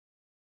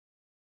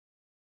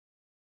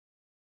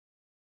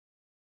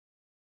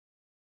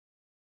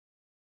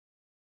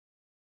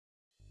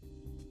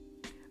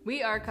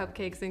We are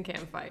Cupcakes and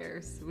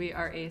Campfires. We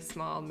are a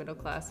small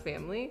middle-class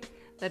family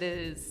that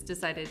has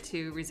decided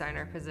to resign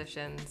our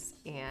positions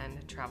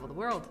and travel the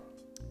world.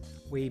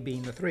 We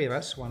being the three of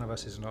us, one of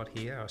us is not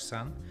here, our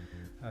son,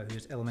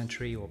 who's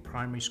elementary or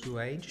primary school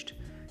aged.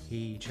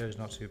 He chose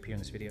not to appear in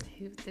this video.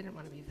 He didn't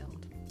want to be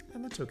filmed.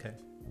 And that's okay.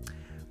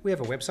 We have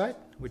a website,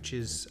 which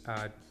is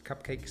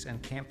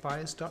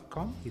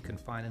cupcakesandcampfires.com. You can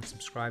find and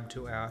subscribe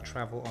to our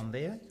travel on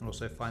there. You can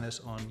also find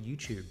us on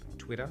YouTube,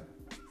 Twitter,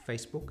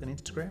 Facebook, and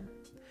Instagram.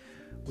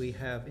 We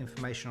have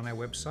information on our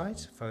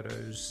website,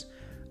 photos,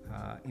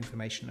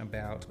 information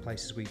about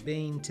places we've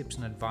been, tips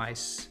and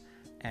advice,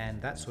 and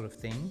that sort of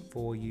thing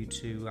for you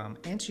to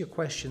answer your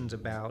questions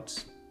about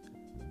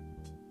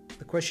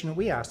the question that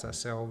we asked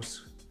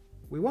ourselves.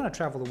 We want to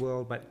travel the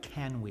world, but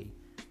can we?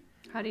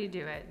 How do you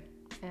do it?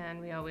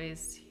 And we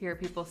always hear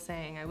people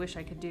saying, I wish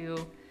I could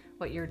do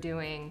what you're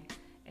doing,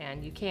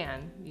 and you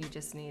can. You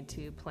just need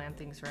to plan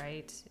things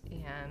right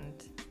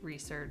and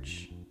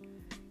research.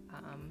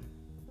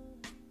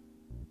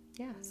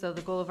 So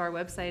the goal of our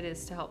website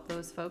is to help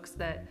those folks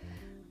that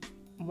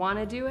want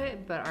to do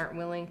it but aren't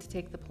willing to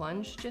take the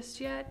plunge just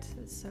yet.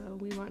 So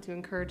we want to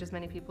encourage as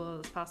many people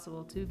as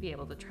possible to be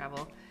able to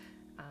travel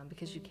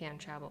because you can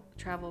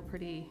travel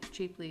pretty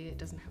cheaply. It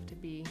doesn't have to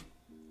be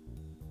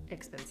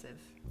expensive.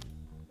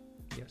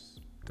 Yes,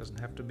 it doesn't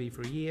have to be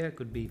for a year, it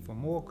could be for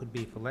more, could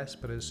be for less,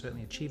 but it is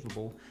certainly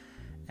achievable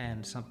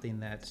and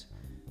something that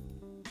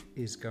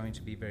is going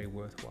to be very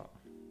worthwhile.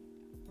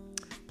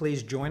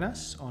 Please join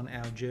us on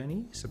our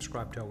journey,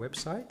 subscribe to our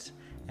website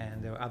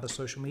and our other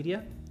social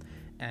media,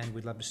 and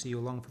we'd love to see you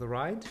along for the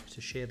ride,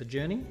 to share the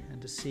journey and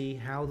to see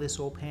how this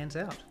all pans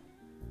out.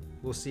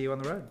 We'll see you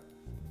on the road.